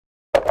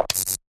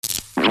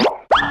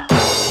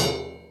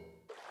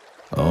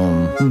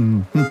Oh,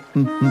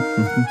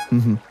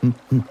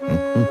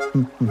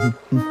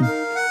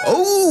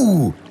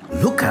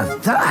 look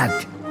at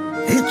that!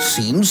 It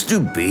seems to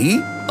be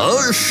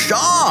a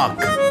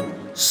shark!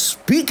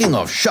 Speaking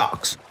of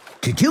sharks,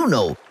 did you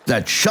know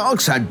that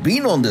sharks had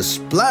been on this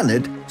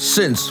planet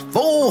since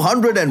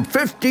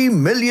 450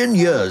 million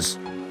years?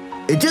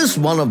 It is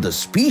one of the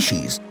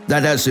species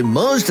that has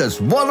emerged as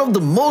one of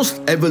the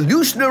most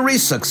evolutionary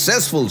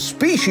successful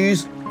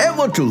species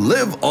ever to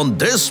live on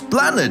this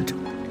planet.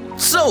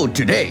 So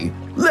today,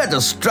 let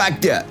us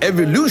track their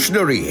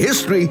evolutionary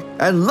history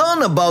and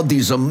learn about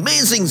these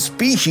amazing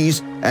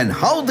species and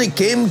how they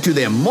came to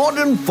their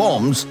modern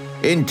forms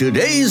in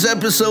today's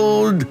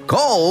episode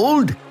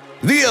called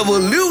The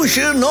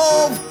Evolution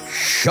of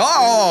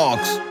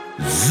Sharks.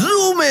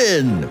 Zoom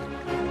in!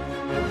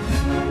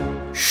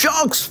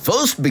 Sharks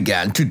first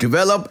began to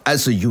develop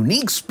as a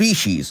unique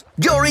species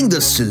during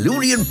the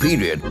Silurian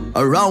period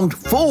around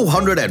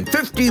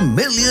 450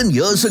 million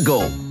years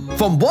ago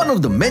from one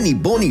of the many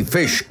bony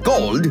fish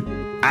called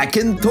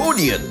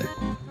Acanthodian.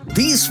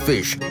 These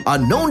fish are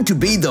known to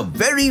be the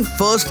very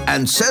first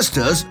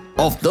ancestors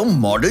of the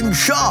modern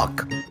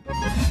shark.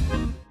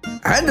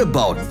 And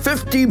about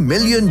 50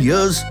 million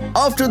years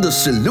after the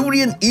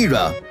Silurian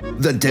era,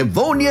 the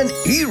Devonian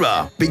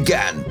era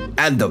began,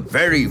 and the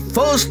very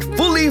first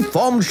fully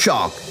formed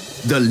shark,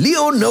 the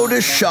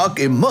Leonodus shark,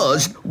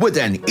 emerged with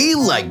an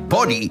eel-like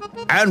body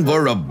and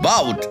were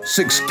about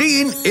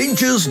 16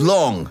 inches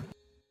long.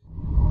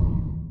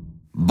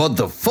 But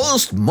the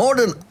first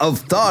modern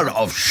avatar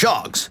of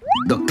sharks,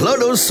 the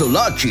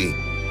Cladosolacea,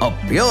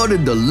 appeared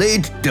in the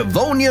late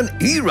Devonian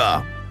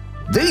era.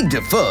 They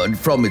differed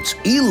from its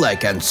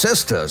eel-like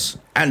ancestors,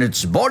 and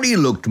its body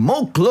looked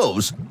more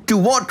close to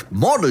what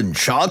modern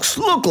sharks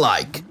look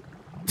like.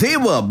 They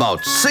were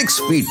about 6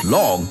 feet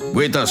long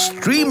with a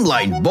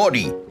streamlined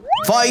body,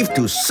 5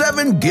 to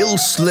 7 gill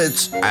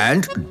slits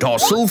and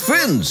dorsal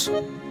fins.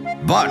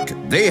 But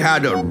they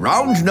had a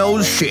round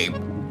nose shape,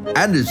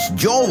 and its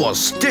jaw was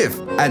stiff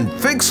and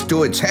fixed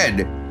to its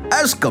head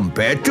as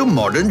compared to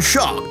modern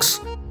sharks.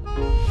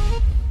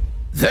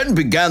 Then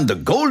began the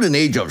golden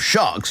age of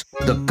sharks,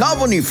 the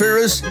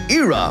Carboniferous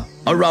era,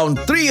 around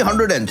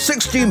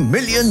 360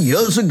 million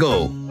years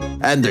ago,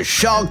 and the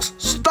sharks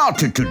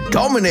started to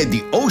dominate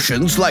the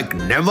oceans like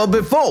never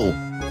before,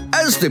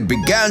 as they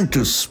began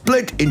to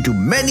split into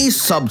many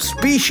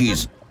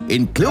subspecies,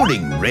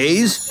 including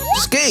rays,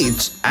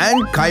 skates,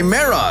 and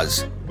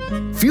chimeras.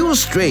 Few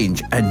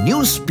strange and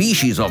new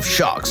species of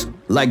sharks,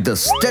 like the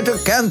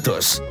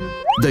Stetocanthus,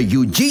 the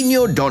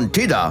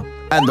Eugeniodontida,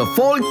 and the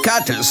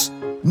Pholcatus,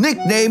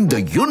 nicknamed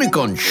the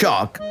unicorn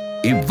shark,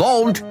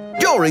 evolved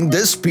during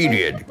this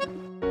period.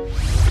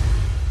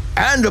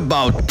 And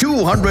about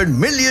 200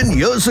 million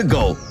years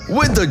ago,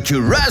 with the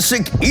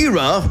Jurassic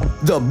era,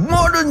 the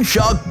modern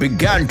shark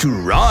began to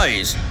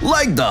rise,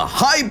 like the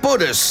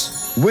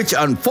Hypotus, which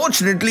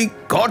unfortunately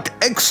got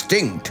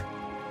extinct.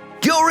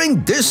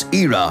 During this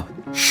era,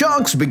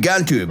 sharks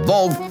began to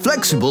evolve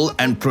flexible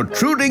and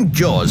protruding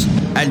jaws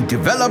and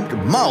developed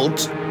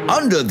mouths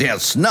under their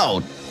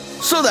snout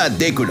so that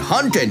they could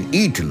hunt and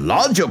eat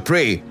larger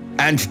prey,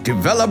 and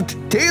developed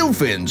tail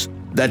fins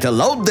that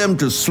allowed them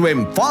to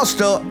swim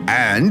faster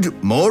and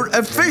more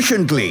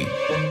efficiently.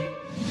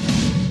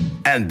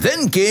 And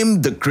then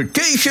came the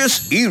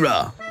Cretaceous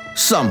era,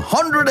 some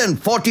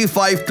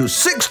 145 to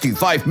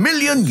 65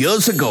 million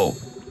years ago.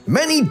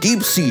 Many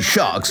deep-sea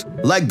sharks,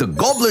 like the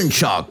goblin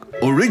shark,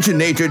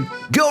 originated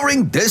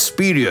during this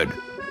period.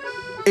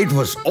 It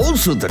was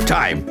also the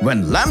time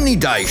when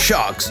lamnidae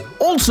sharks,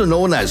 also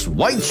known as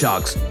white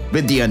sharks,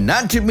 with the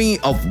anatomy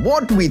of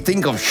what we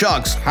think of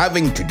sharks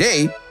having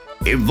today,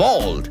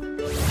 evolved.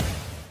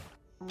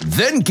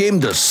 Then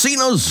came the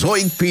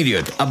Cenozoic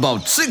period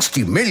about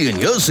 60 million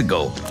years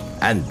ago,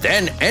 and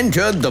then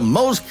entered the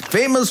most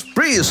famous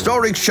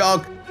prehistoric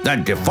shark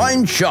that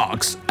defined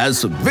sharks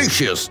as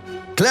vicious,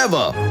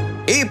 clever,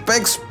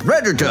 apex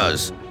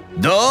predators,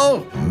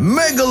 the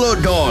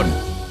Megalodon,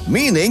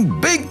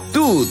 meaning big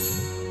tooth.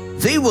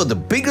 They were the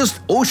biggest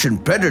ocean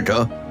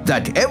predator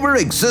that ever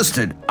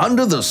existed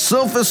under the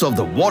surface of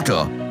the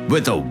water,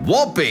 with a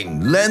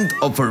whopping length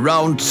of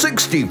around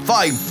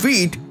 65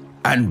 feet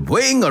and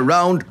weighing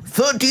around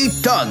 30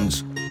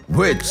 tons.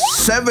 With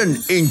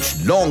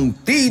 7-inch long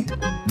teeth,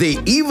 they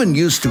even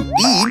used to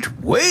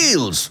eat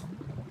whales.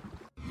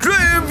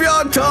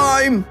 Trivia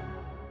time!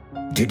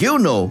 Did you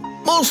know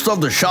most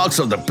of the sharks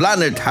of the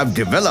planet have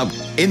developed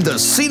in the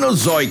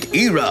Cenozoic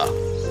era?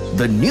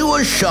 The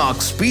newest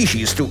shark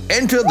species to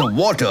enter the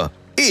water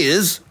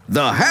is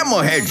the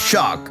hammerhead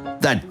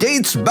shark that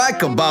dates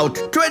back about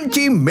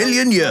 20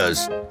 million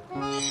years.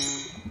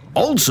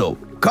 Also,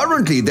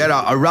 currently there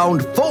are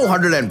around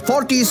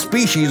 440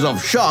 species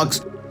of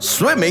sharks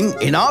swimming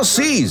in our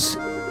seas.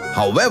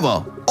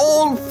 However,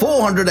 all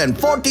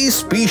 440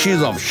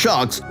 species of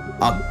sharks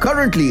are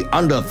currently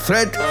under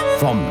threat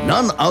from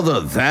none other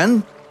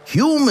than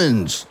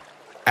humans.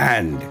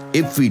 And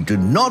if we do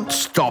not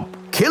stop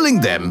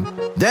killing them,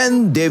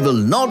 then they will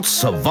not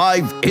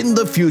survive in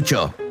the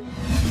future.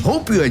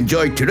 Hope you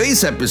enjoyed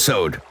today's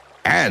episode.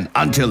 And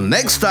until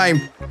next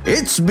time,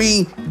 it's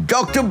me,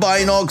 Dr.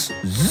 Binocs,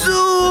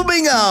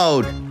 zooming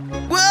out.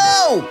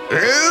 Whoa!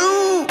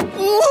 Ew!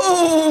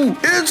 Whoa!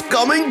 It's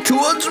coming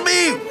towards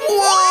me!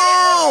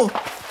 Whoa!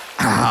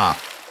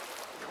 Ah.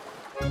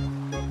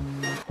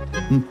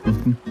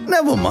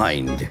 Never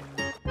mind.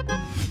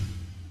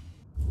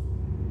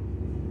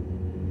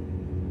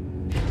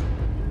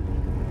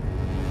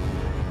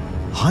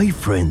 Hi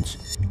friends,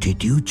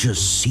 did you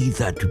just see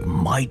that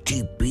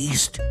mighty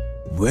beast?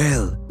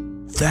 Well,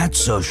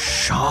 that's a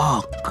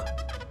shark.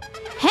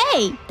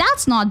 Hey,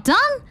 that's not done.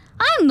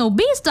 I'm no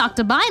beast,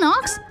 Dr.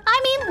 Binocs.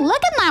 I mean,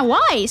 look at my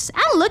voice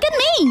and look at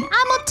me.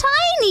 I'm a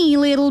tiny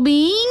little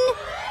being.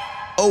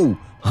 Oh,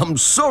 I'm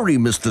sorry,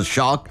 Mr.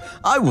 Shark.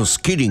 I was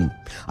kidding.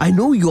 I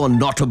know you are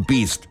not a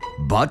beast,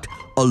 but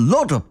a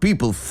lot of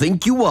people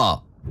think you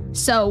are.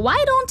 So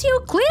why don't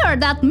you clear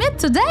that myth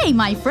today,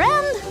 my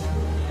friend?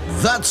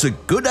 That's a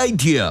good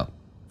idea.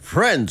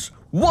 Friends,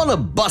 wanna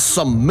bust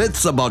some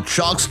myths about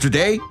sharks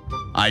today?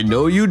 I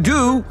know you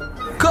do.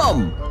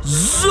 Come,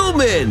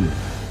 zoom in.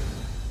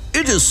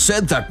 It is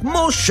said that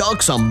most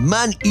sharks are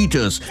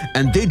man-eaters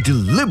and they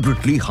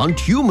deliberately hunt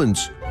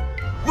humans,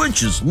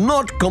 which is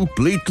not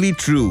completely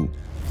true.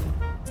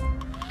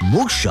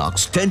 Most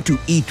sharks tend to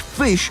eat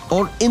fish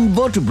or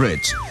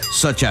invertebrates,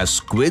 such as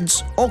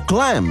squids or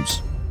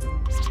clams.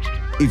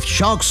 If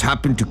sharks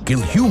happen to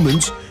kill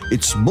humans,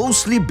 it's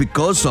mostly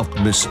because of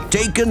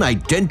mistaken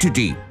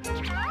identity.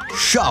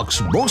 Sharks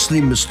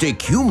mostly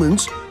mistake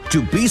humans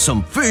to be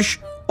some fish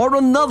or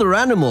another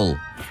animal.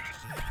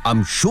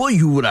 I'm sure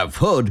you would have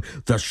heard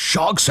that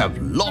sharks have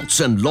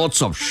lots and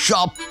lots of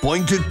sharp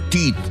pointed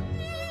teeth.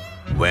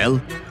 Well,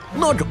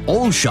 not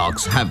all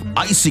sharks have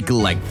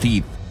icicle-like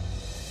teeth.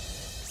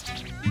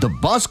 The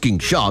basking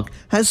shark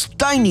has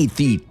tiny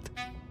teeth,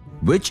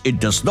 which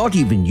it does not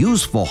even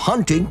use for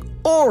hunting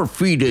or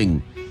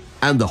feeding.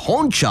 And the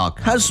horned shark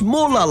has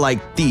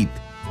molar-like teeth,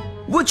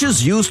 which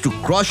is used to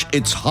crush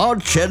its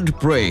hard-shelled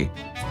prey.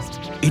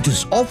 It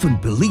is often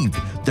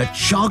believed that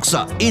sharks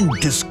are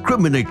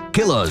indiscriminate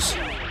killers.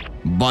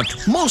 But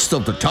most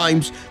of the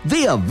times,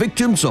 they are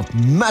victims of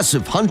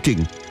massive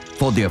hunting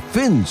for their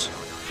fins,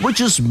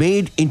 which is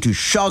made into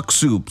shark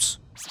soups.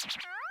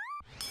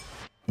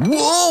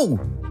 Whoa!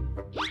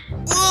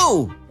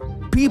 Whoa!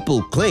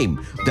 People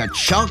claim that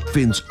shark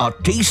fins are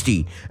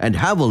tasty and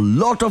have a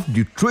lot of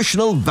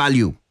nutritional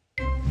value,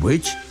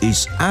 which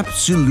is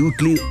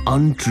absolutely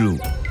untrue.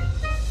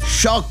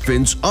 Shark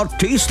fins are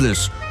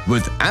tasteless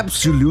with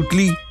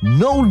absolutely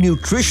no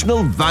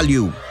nutritional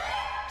value.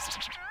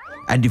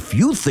 And if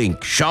you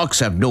think sharks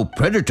have no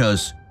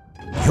predators,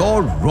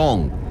 you're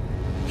wrong.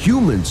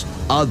 Humans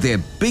are their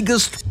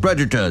biggest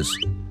predators.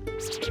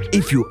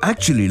 If you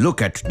actually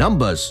look at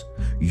numbers,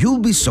 you'll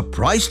be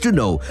surprised to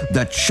know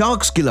that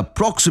sharks kill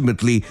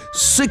approximately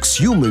 6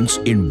 humans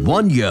in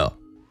 1 year,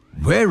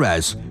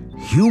 whereas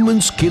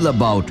humans kill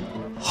about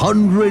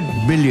 100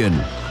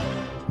 million.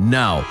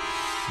 Now,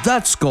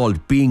 that's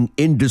called being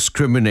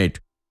indiscriminate.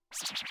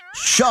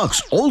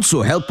 Sharks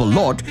also help a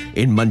lot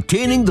in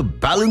maintaining the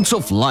balance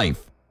of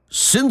life.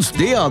 Since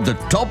they are the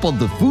top of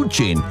the food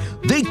chain,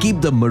 they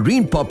keep the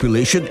marine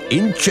population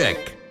in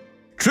check.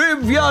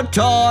 Trivia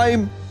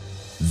time!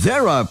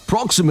 There are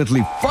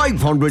approximately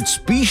 500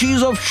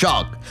 species of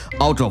shark,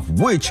 out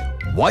of which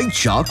white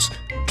sharks,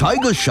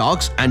 tiger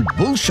sharks and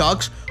bull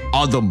sharks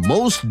are the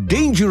most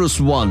dangerous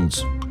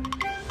ones.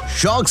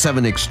 Sharks have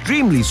an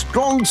extremely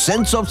strong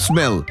sense of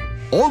smell.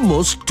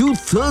 Almost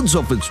 2/3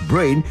 of its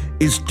brain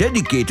is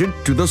dedicated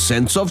to the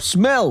sense of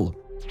smell.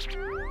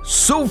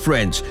 So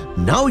friends,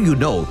 now you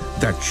know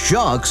that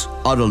sharks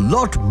are a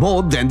lot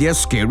more than their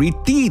scary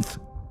teeth.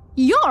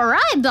 You're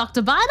right,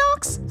 Dr.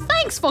 Binocs.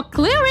 Thanks for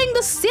clearing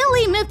the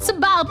silly myths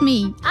about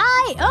me.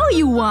 I owe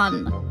you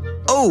one.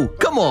 Oh,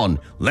 come on,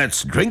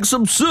 let's drink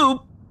some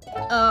soup.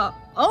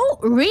 Oh,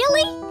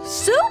 really?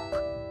 Soup?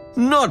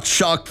 Not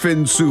shark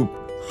fin soup.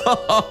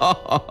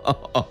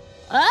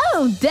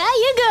 Oh, there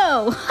you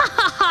go.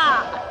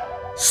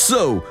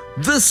 So,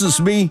 this is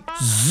me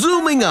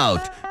zooming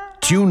out.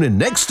 Tune in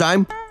next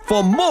time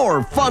for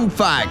more fun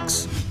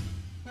facts.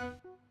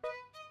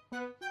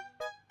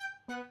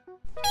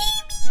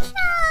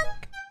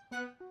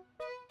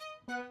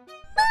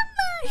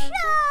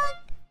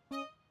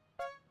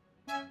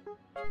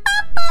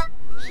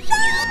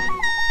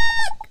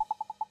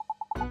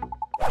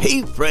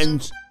 Hey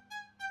friends,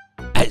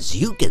 as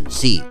you can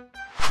see,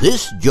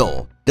 this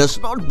jaw does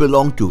not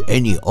belong to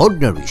any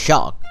ordinary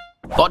shark,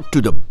 but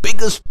to the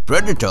biggest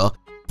predator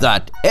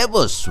that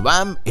ever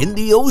swam in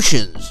the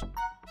oceans.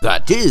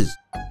 That is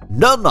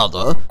none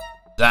other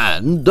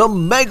than the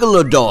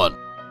Megalodon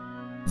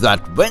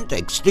that went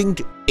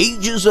extinct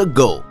ages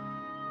ago.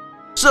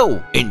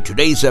 So in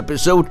today's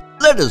episode,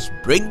 let us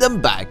bring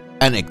them back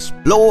and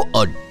explore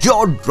a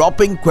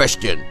jaw-dropping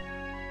question.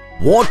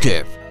 What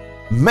if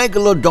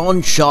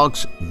Megalodon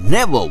sharks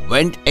never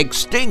went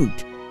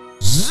extinct?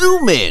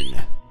 Zoom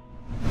in!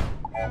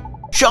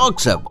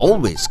 Sharks have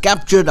always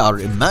captured our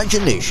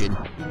imagination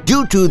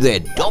due to their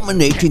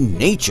dominating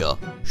nature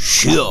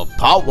sheer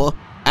power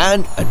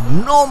and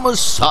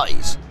enormous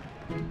size.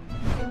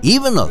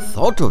 Even a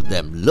thought of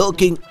them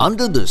lurking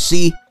under the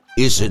sea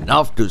is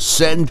enough to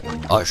send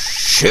a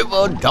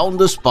shiver down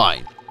the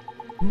spine.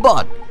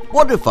 But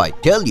what if I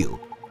tell you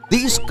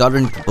these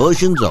current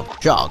versions of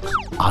sharks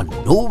are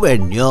nowhere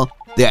near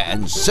their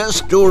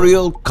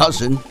ancestral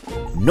cousin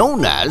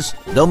known as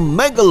the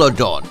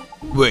Megalodon,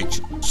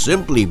 which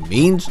simply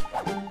means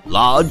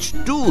large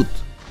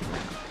tooth?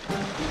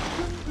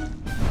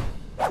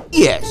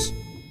 Yes,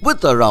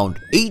 with around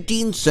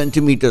 18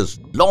 centimeters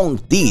long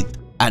teeth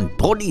and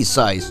body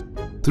size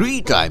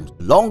 3 times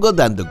longer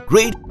than the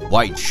great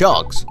white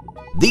sharks,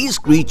 these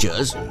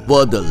creatures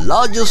were the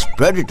largest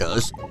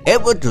predators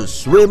ever to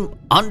swim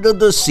under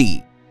the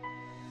sea.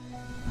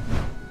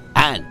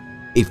 And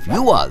if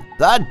you are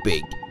that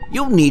big,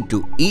 you need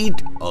to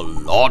eat a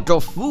lot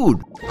of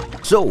food.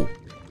 So,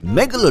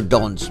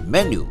 Megalodon's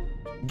menu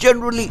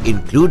generally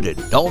included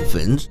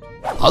dolphins,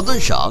 other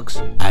sharks,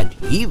 and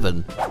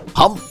even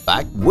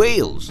humpback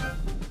whales.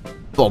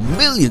 For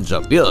millions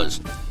of years,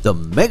 the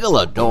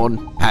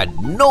Megalodon had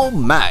no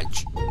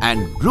match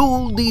and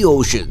ruled the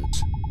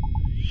oceans.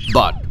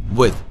 But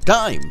with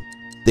time,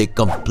 they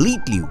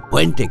completely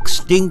went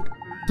extinct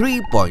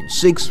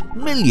 3.6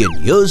 million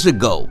years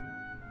ago,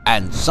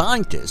 and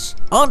scientists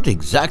aren't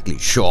exactly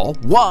sure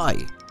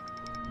why.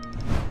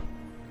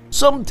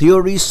 Some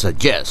theories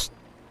suggest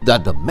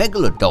that the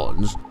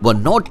Megalodons were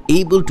not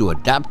able to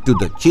adapt to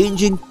the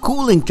changing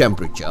cooling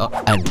temperature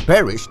and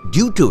perished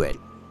due to it,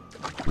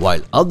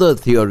 while other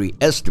theory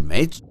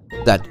estimates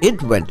that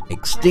it went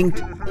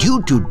extinct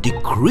due to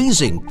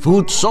decreasing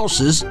food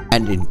sources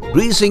and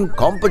increasing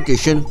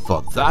competition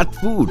for that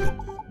food.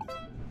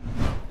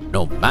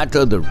 No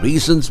matter the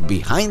reasons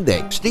behind the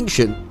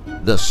extinction,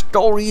 the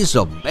stories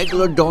of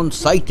Megalodon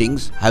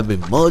sightings have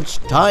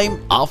emerged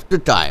time after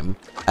time,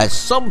 as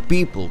some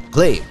people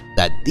claim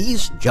that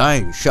these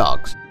giant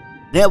sharks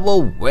never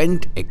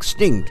went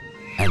extinct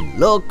and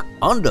lurk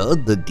under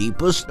the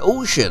deepest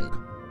ocean.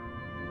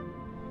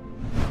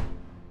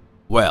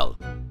 Well,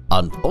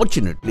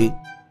 unfortunately,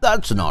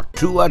 that's not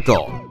true at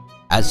all,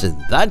 as in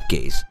that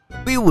case,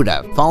 we would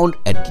have found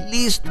at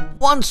least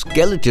one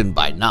skeleton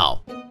by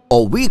now,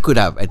 or we could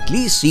have at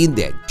least seen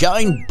their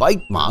giant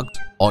bite marks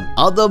on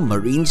other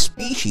marine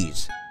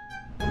species.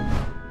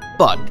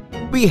 But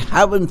we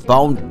haven't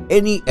found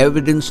any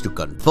evidence to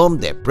confirm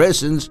their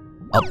presence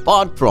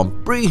apart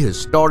from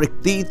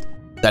prehistoric teeth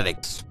that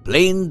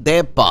explain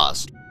their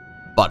past.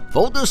 But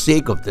for the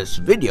sake of this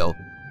video,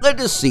 let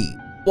us see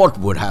what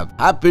would have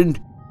happened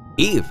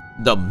if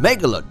the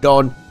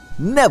Megalodon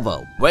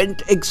never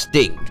went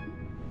extinct.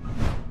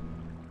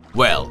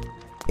 Well,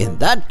 in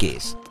that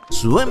case,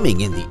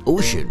 swimming in the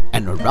ocean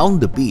and around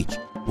the beach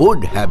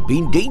would have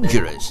been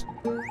dangerous.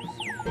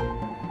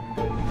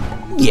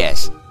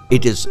 Yes,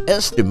 it is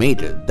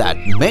estimated that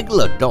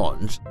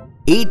Megalodons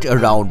ate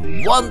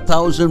around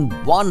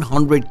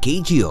 1,100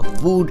 kg of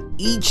food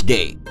each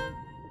day.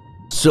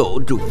 So,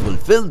 to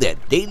fulfill their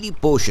daily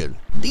portion,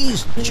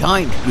 these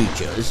giant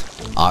creatures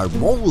are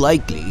more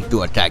likely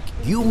to attack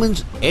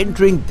humans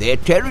entering their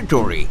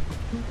territory.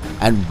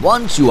 And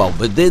once you are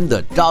within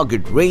the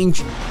target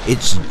range,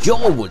 its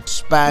jaw would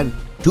span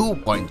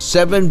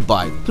 2.7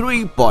 by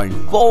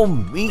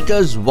 3.4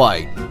 meters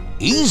wide,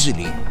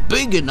 easily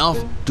big enough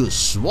to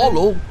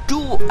swallow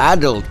 2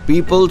 adult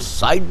people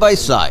side by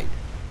side.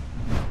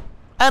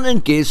 And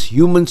in case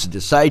humans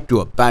decide to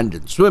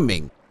abandon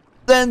swimming,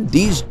 then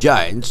these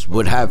giants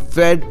would have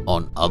fed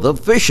on other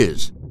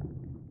fishes.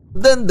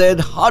 Then there'd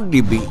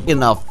hardly be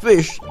enough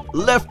fish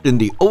left in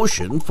the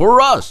ocean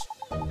for us.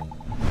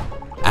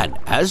 And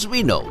as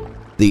we know,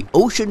 the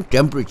ocean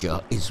temperature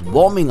is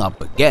warming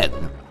up again,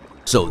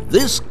 so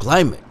this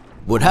climate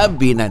would have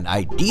been an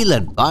ideal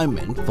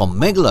environment for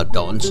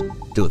Megalodons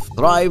to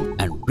thrive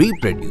and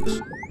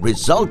reproduce,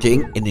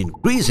 resulting in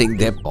increasing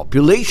their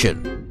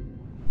population.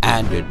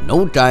 And in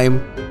no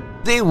time,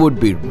 they would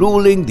be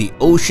ruling the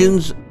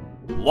oceans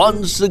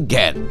once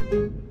again.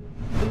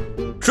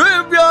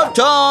 Trivia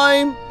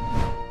time!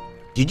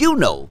 Did you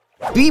know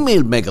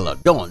female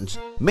Megalodons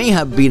may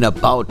have been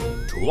about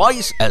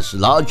twice as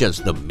large as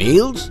the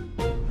males?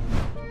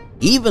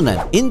 Even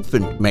an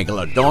infant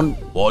Megalodon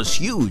was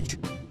huge,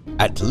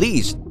 at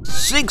least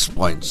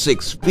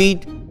 6.6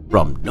 feet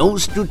from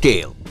nose to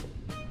tail.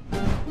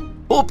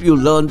 Hope you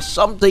learned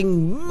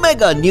something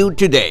mega new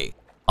today.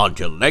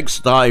 Until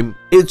next time,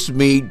 it's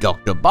me,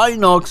 Dr.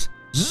 Binocs,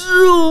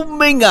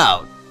 zooming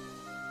out.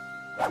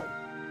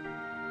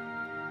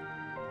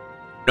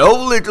 No,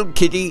 little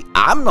kitty,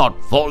 I'm not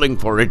falling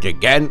for it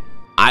again.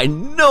 I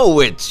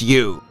know it's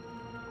you.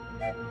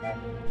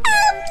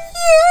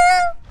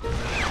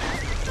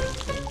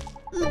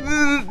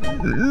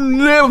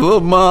 Never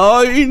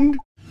mind.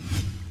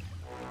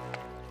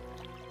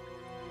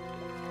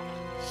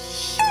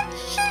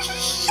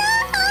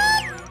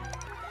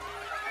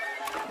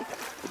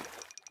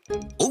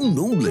 Oh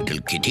no,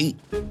 little kitty,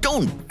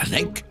 don't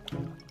panic.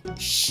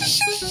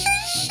 Sharks,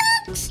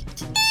 too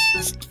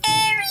scary.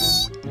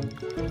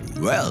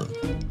 Well,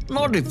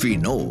 Not if we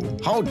know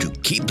how to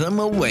keep them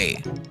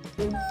away.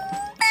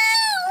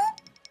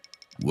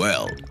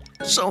 Well,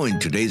 so in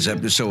today's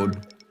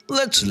episode,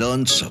 let's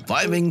learn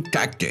surviving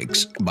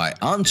tactics by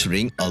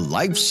answering a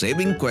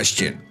life-saving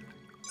question.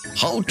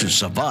 How to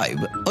survive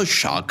a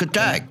shark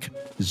attack?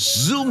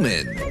 Zoom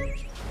in.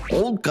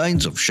 All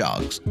kinds of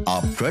sharks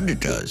are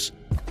predators,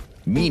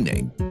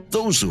 meaning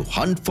those who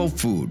hunt for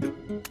food.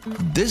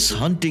 This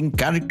hunting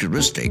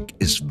characteristic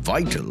is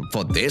vital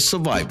for their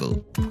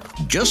survival,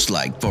 just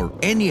like for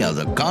any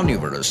other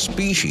carnivorous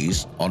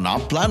species on our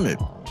planet.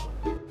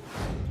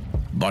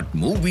 But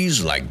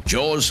movies like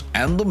Jaws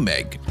and The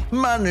Meg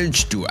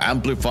managed to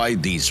amplify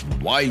these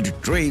wild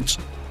traits,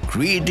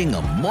 creating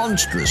a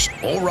monstrous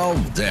aura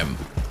of them,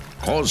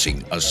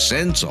 causing a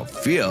sense of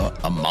fear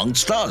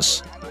amongst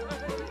us.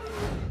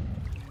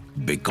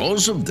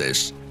 Because of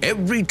this,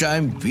 every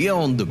time we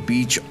are on the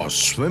beach or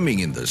swimming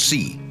in the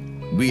sea,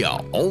 we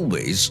are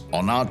always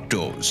on our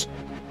toes,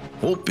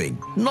 hoping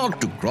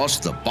not to cross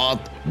the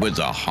path with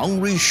a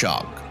hungry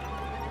shark.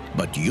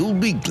 But you'll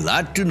be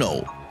glad to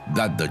know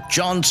that the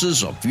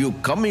chances of you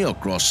coming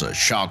across a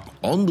shark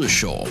on the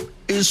shore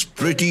is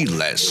pretty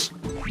less,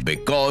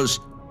 because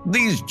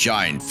these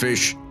giant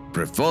fish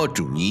prefer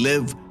to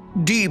live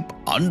deep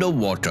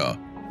underwater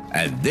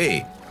and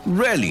they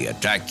rarely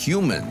attack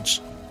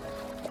humans.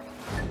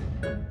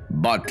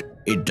 But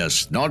it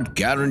does not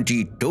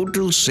guarantee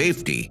total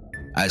safety,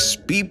 as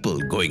people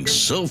going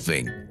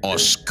surfing or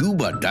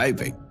scuba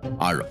diving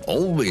are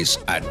always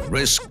at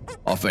risk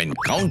of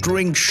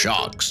encountering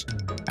sharks,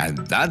 and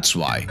that's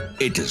why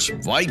it is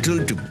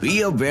vital to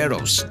be aware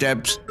of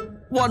steps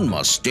one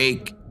must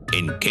take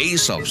in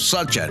case of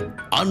such an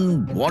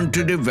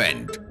unwanted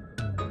event.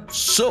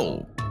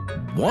 So,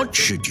 what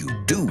should you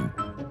do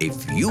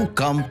if you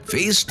come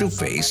face to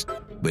face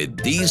with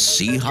these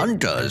sea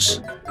hunters?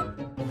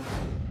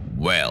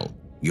 Well,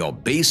 your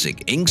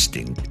basic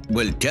instinct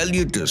will tell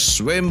you to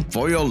swim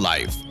for your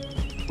life.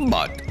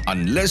 But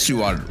unless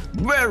you are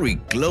very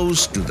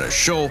close to the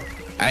shore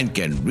and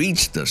can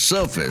reach the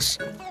surface,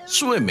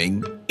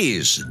 swimming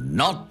is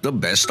not the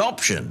best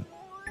option.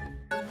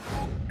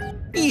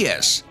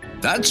 Yes,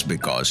 that's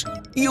because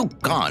you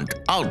can't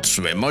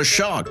outswim a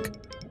shark,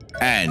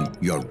 and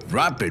your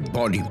rapid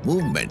body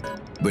movement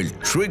will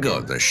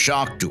trigger the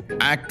shark to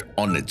act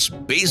on its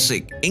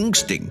basic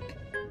instinct,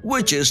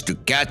 which is to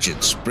catch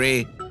its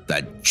prey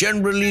that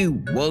generally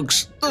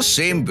works the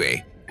same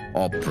way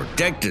or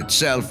protect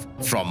itself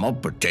from a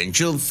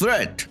potential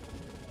threat.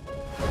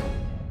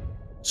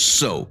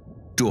 So,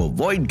 to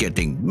avoid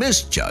getting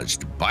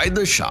misjudged by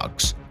the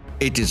sharks,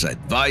 it is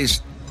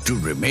advised to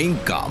remain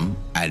calm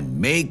and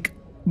make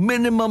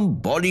minimum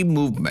body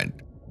movement.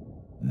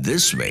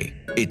 This way,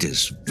 it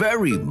is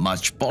very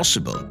much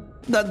possible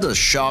that the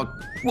shark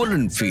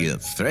wouldn't feel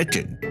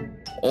threatened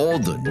or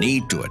the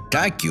need to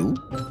attack you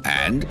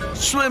and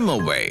swim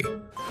away.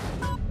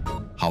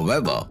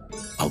 However,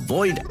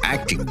 avoid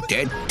acting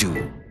dead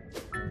too,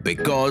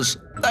 because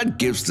that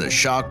gives the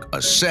shark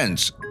a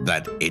sense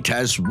that it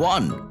has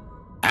won,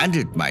 and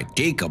it might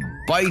take a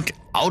bite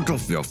out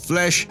of your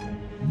flesh,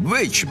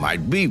 which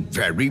might be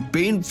very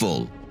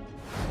painful.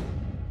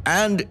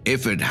 And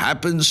if it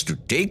happens to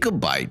take a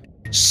bite,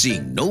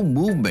 seeing no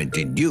movement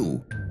in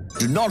you,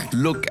 do not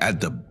look at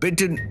the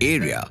bitten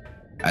area,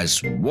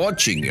 as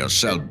watching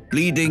yourself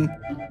bleeding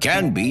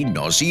can be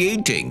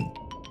nauseating.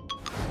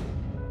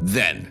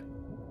 Then,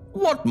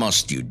 what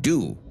must you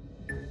do?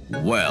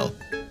 Well,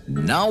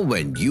 now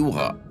when you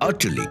are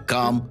utterly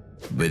calm,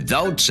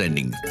 without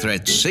sending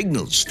threat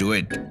signals to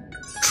it,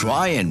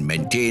 try and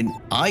maintain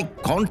eye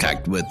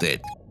contact with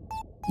it.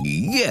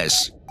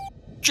 Yes,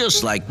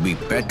 just like we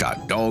pet our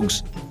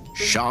dogs,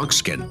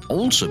 sharks can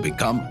also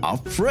become our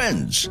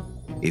friends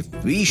if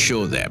we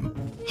show them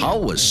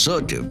how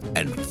assertive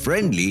and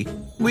friendly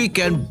we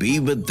can be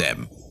with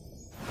them.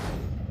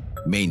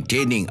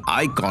 Maintaining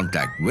eye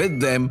contact with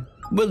them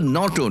will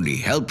not only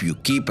help you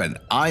keep an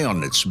eye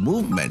on its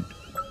movement,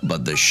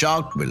 but the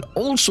shark will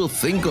also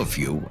think of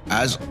you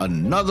as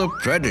another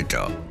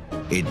predator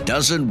it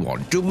doesn't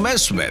want to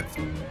mess with,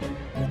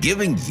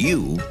 giving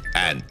you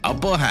an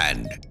upper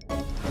hand.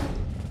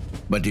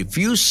 But if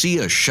you see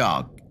a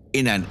shark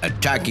in an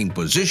attacking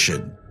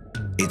position,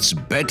 it's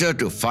better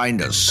to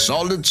find a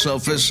solid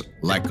surface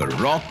like a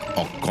rock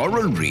or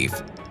coral reef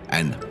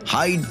and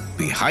hide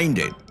behind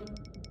it.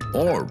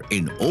 Or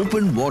in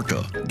open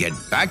water, get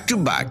back to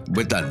back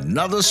with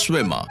another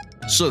swimmer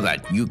so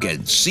that you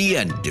can see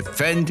and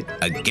defend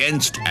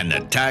against an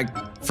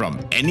attack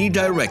from any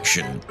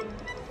direction.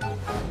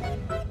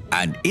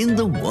 And in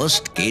the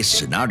worst case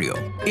scenario,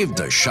 if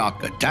the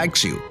shark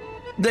attacks you,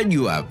 then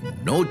you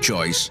have no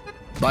choice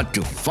but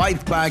to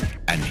fight back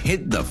and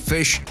hit the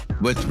fish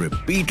with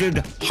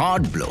repeated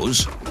hard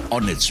blows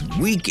on its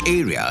weak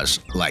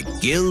areas like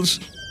gills,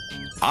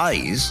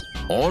 eyes,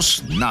 or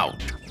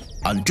snout,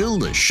 until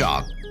the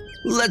shark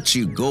lets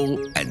you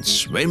go and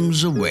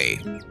swims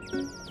away.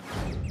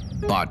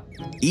 But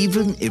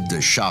even if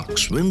the shark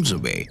swims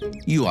away,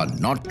 you are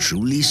not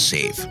truly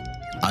safe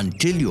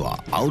until you are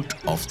out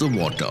of the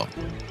water.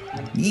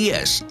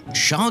 Yes,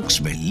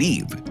 sharks may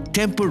leave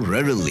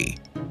temporarily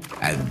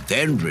and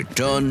then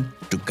return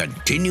to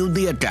continue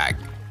the attack.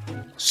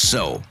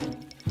 So,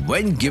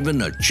 when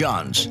given a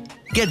chance,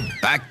 get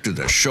back to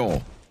the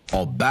shore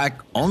or back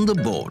on the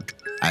boat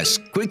as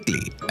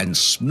quickly and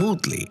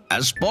smoothly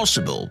as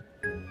possible.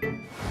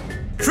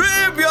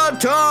 Trivia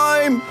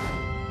time!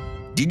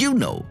 Did you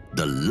know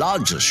the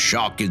largest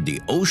shark in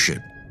the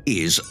ocean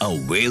is a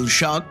whale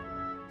shark?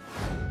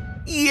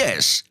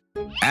 Yes,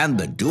 and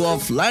the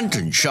dwarf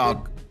lantern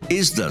shark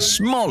is the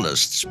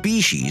smallest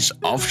species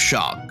of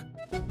shark.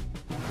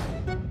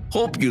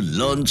 Hope you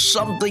learned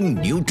something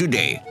new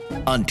today.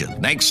 Until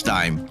next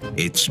time,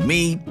 it's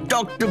me,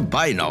 Dr.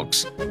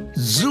 Binocs,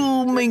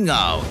 zooming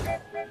out.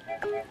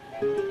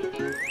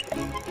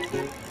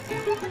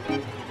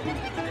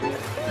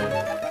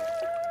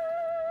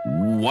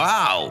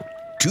 Wow,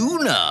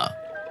 tuna!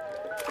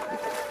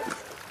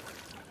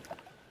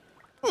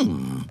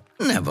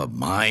 Never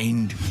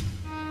mind.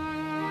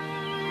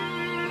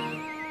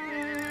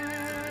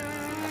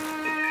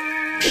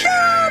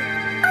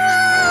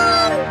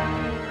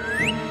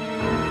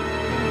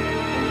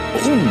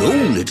 Oh no,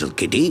 little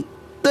kitty.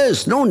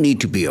 There's no need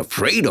to be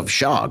afraid of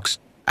sharks,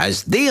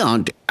 as they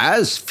aren't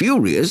as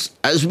furious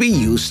as we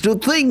used to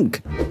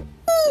think.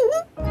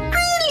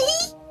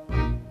 Really?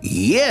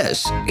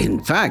 Yes,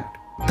 in fact,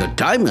 the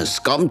time has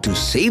come to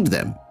save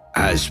them,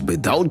 as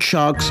without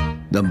sharks,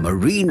 the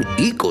marine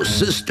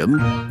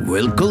ecosystem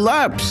will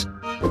collapse.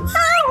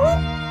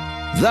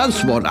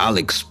 That's what I'll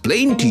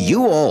explain to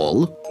you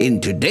all in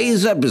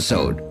today's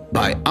episode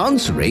by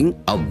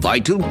answering a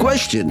vital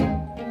question.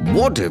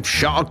 What if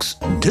sharks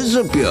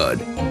disappeared?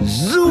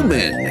 Zoom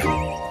in!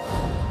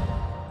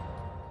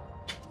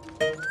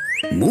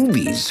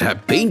 Movies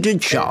have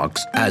painted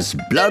sharks as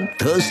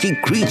bloodthirsty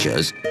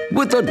creatures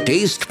with a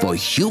taste for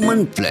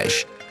human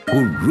flesh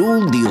who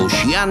rule the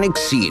oceanic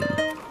scene.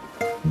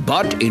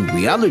 But in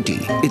reality,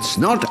 it's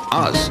not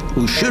us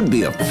who should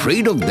be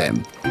afraid of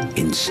them.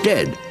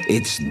 Instead,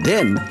 it's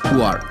them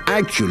who are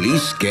actually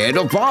scared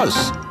of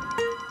us.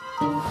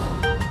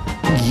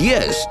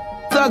 Yes,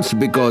 that's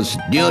because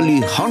nearly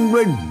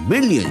 100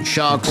 million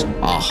sharks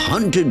are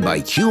hunted by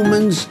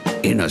humans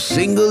in a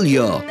single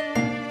year.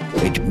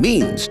 It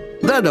means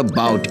that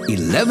about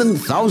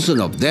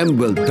 11,000 of them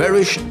will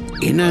perish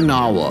in an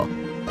hour.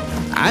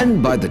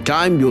 And by the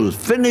time you'll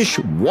finish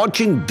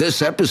watching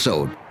this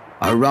episode,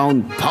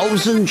 around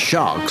 1,000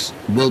 sharks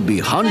will be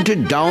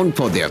hunted down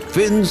for their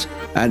fins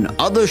and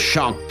other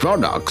shark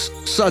products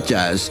such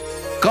as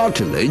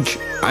cartilage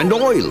and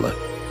oil.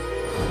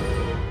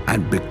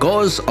 And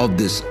because of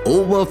this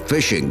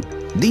overfishing,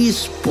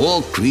 these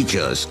poor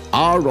creatures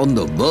are on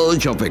the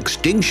verge of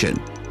extinction,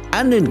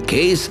 and in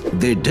case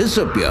they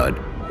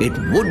disappeared, it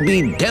would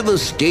be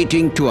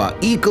devastating to our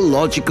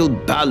ecological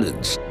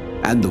balance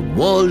and the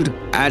world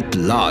at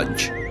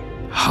large.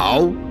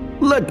 How?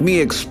 Let me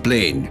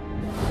explain.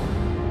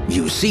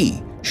 You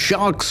see,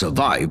 sharks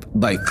survive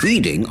by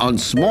feeding on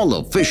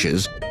smaller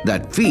fishes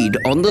that feed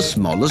on the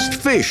smallest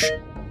fish.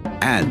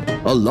 And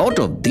a lot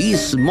of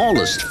these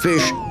smallest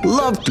fish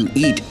love to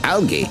eat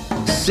algae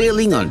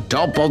sailing on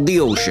top of the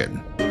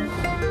ocean.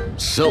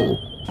 So,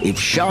 if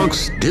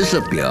sharks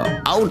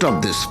disappear out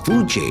of this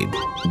food chain,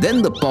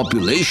 then the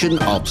population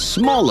of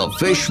smaller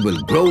fish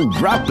will grow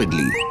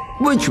rapidly,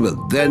 which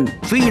will then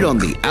feed on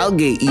the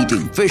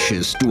algae-eating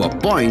fishes to a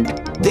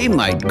point they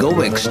might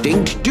go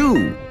extinct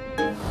too.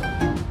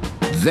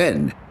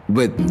 Then,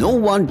 with no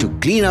one to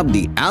clean up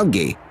the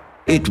algae,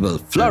 it will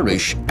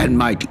flourish and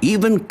might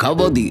even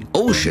cover the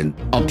ocean,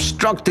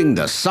 obstructing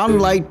the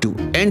sunlight to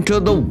enter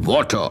the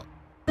water.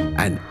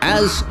 And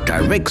as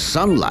direct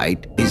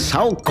sunlight is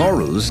how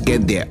corals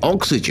get their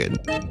oxygen,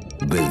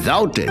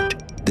 without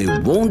it, they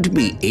won't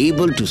be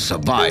able to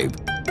survive,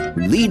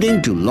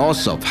 leading to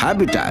loss of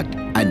habitat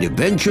and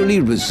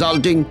eventually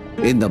resulting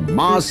in the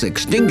mass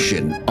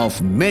extinction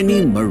of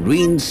many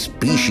marine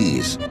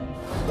species.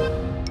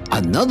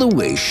 Another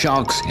way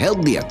sharks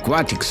help the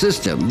aquatic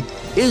system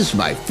is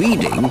by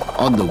feeding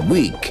on the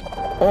weak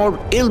or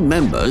ill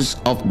members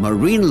of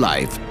marine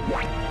life.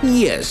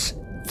 Yes,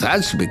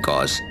 that's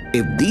because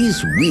if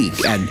these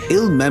weak and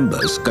ill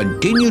members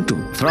continue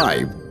to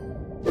thrive,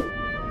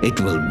 it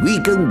will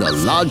weaken the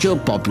larger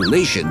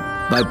population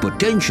by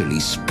potentially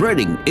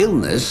spreading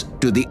illness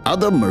to the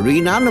other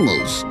marine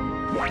animals.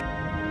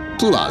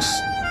 Plus,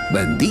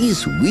 when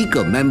these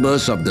weaker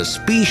members of the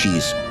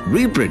species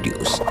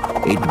reproduce,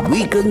 it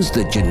weakens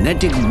the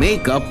genetic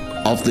makeup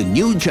of the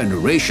new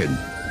generation,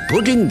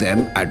 putting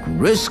them at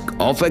risk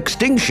of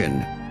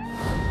extinction.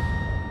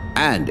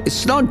 And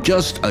it's not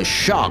just a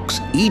shark's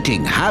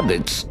eating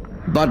habits,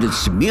 but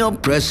its mere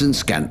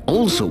presence can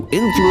also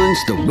influence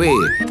the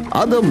way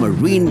other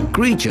marine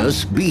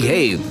creatures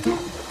behave.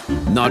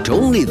 Not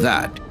only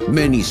that,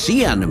 many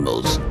sea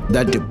animals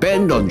that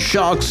depend on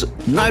sharks'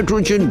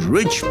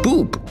 nitrogen-rich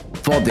poop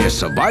for their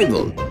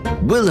survival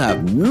will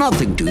have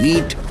nothing to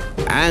eat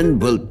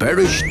and will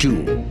perish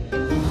too.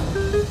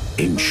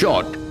 In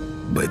short,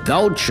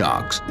 Without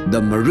sharks,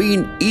 the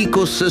marine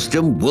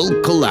ecosystem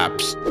will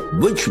collapse,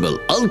 which will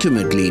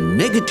ultimately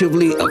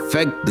negatively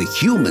affect the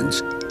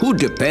humans who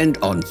depend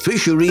on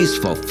fisheries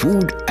for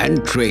food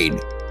and trade.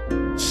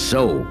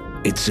 So,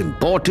 it's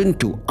important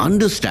to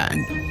understand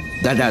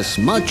that as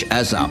much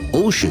as our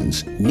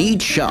oceans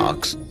need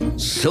sharks,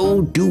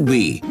 so do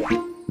we.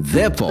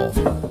 Therefore,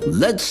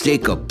 let's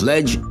take a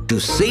pledge to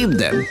save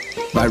them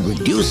by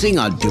reducing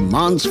our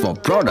demands for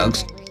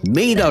products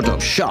made out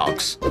of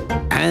sharks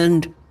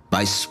and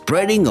by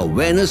spreading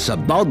awareness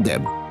about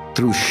them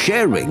through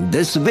sharing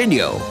this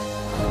video.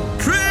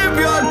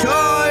 Trivia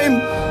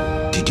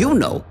time! Did you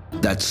know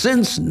that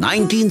since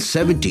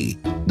 1970,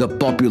 the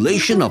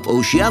population of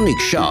oceanic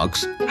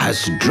sharks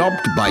has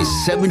dropped by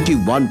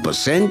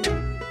 71%?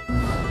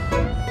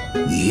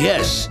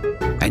 Yes,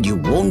 and you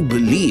won't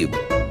believe,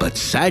 but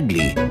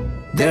sadly,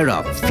 there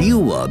are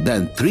fewer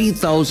than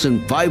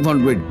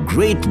 3,500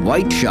 great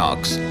white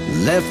sharks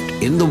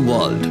left in the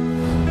world.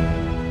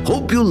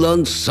 Hope you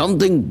learned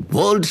something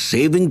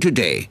world-saving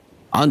today.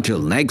 Until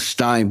next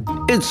time,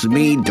 it's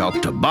me,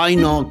 Dr.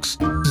 Binocs,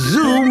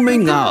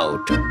 zooming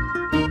out.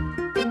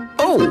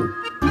 Oh,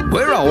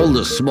 where are all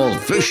the small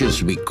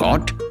fishes we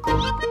caught?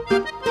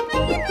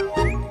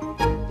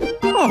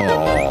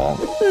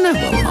 Oh,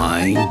 never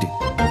mind.